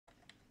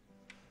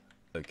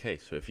Okay,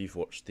 so if you've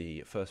watched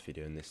the first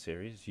video in this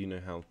series, you know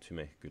how to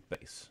make a good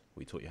base.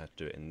 We taught you how to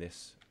do it in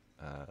this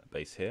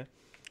base here.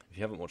 If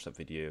you haven't watched that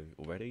video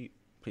already,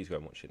 please go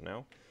and watch it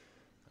now.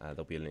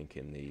 There'll be a link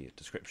in the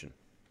description.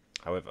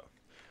 However,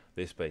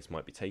 this base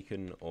might be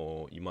taken,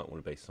 or you might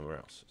want to base somewhere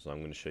else. So I'm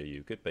going to show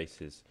you good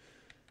bases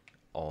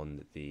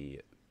on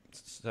the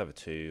server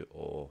 2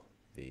 or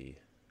the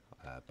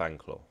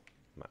bangclaw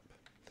map.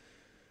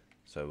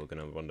 So we're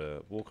going to want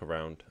to walk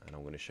around, and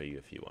I'm going to show you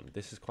a few ones.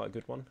 This is quite a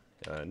good one.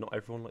 Not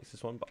everyone likes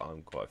this one, but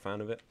I'm quite a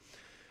fan of it.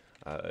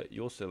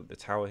 The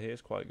tower here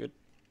is quite good.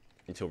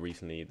 Until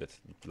recently, the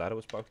ladder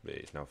was bugged, but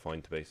it's now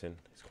fine to base in.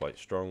 It's quite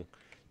strong.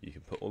 You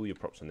can put all your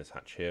props on this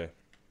hatch here,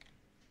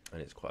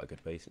 and it's quite a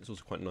good base. It's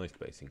also quite nice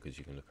basing because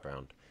you can look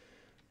around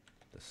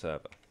the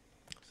server.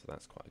 So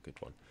that's quite a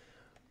good one.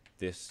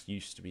 This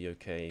used to be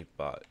okay,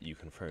 but you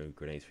can throw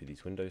grenades through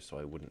these windows, so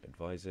I wouldn't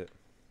advise it.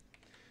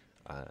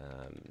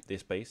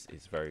 This base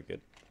is very good.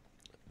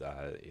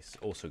 It's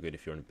also good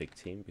if you're on a big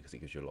team because it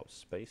gives you a lot of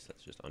space.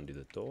 That's just under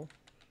the door.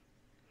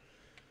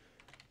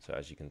 So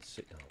as you can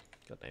see, oh,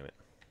 god damn it,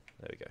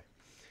 there we go.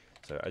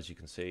 So as you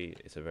can see,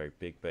 it's a very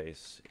big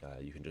base.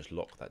 You can just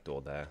lock that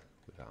door there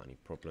without any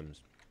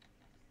problems.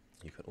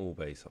 You can all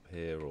base up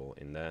here or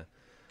in there,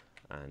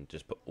 and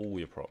just put all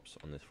your props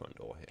on this front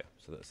door here.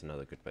 So that's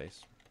another good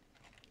base.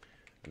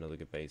 Another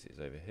good base is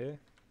over here.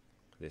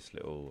 This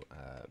little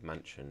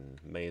mansion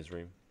mayor's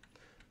room.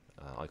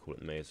 I call it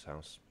the mayor's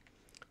house.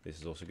 This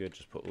is also good.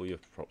 Just put all your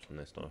props on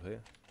this door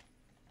here.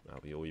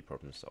 That'll be all your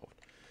problems solved.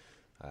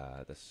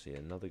 Let's see,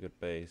 another good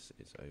base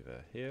is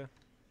over here.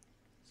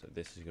 So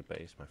this is a good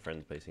base. My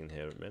friend's basing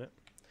here in a minute.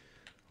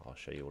 I'll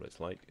show you what it's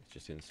like. It's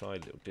just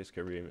inside, little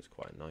disco room. It's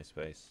quite a nice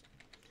base.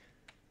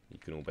 You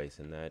can all base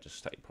in there. Just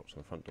stack your props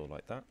on the front door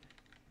like that.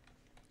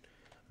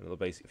 Another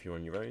base if you're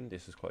on your own.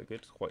 This is quite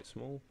good. It's quite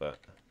small, but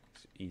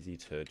it's easy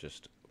to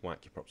just whack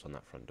your props on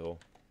that front door.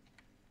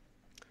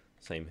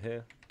 Same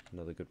here.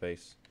 Another good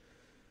base.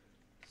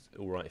 It's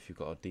alright if you've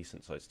got a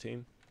decent sized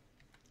team.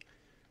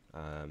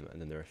 And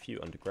then there are a few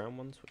underground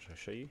ones which I'll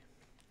show you.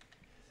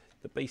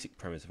 The basic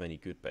premise of any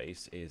good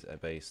base is a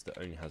base that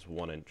only has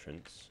one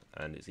entrance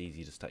and it's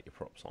easy to stack your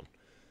props on.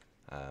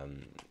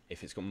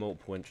 If it's got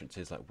multiple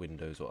entrances like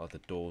windows or other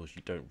doors,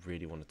 you don't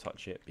really want to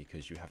touch it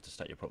because you have to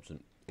stack your props on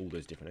all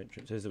those different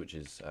entrances, which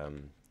is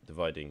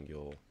dividing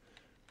your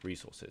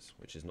resources,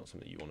 which is not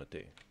something you want to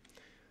do.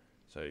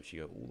 So if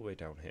you go all the way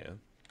down here,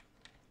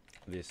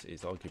 this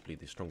is arguably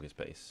the strongest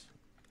base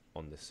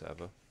on this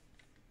server.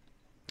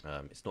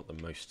 It's not the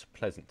most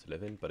pleasant to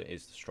live in, but it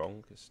is the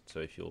strongest.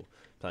 So if you're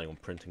planning on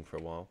printing for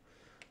a while,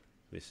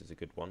 this is a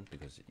good one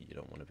because you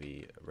don't want to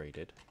be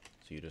raided.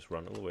 So you just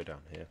run all the way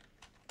down here.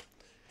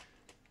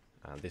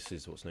 This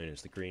is what's known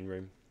as the green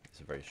room. It's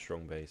a very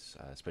strong base,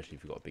 especially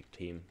if you've got a big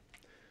team.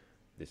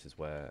 This is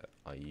where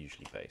I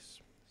usually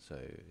base. So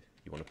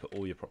you want to put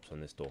all your props on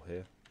this door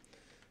here.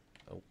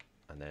 Oh,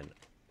 and then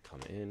come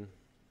in.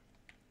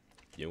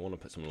 You want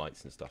to put some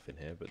lights and stuff in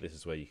here, but this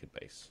is where you could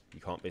base. You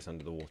can't base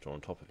under the water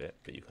on top of it,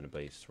 but you can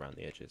base around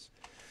the edges.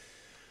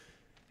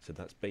 So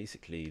that's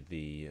basically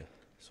the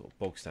sort of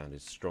bog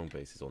standard strong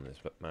bases on this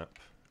map.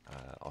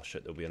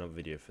 There'll be another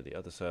video for the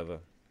other server.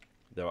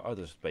 There are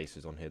other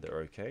bases on here that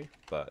are okay,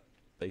 but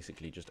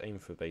basically just aim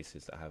for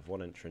bases that have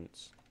one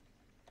entrance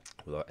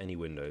without any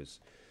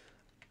windows,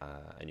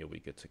 and you'll be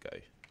good to go.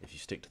 If you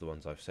stick to the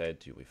ones I've said,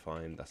 you'll be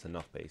fine. That's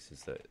enough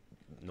bases that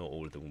not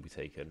all of them will be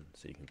taken,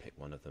 so you can pick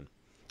one of them.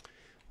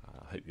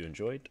 I hope you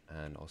enjoyed,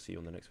 and I'll see you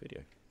on the next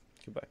video.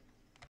 Goodbye.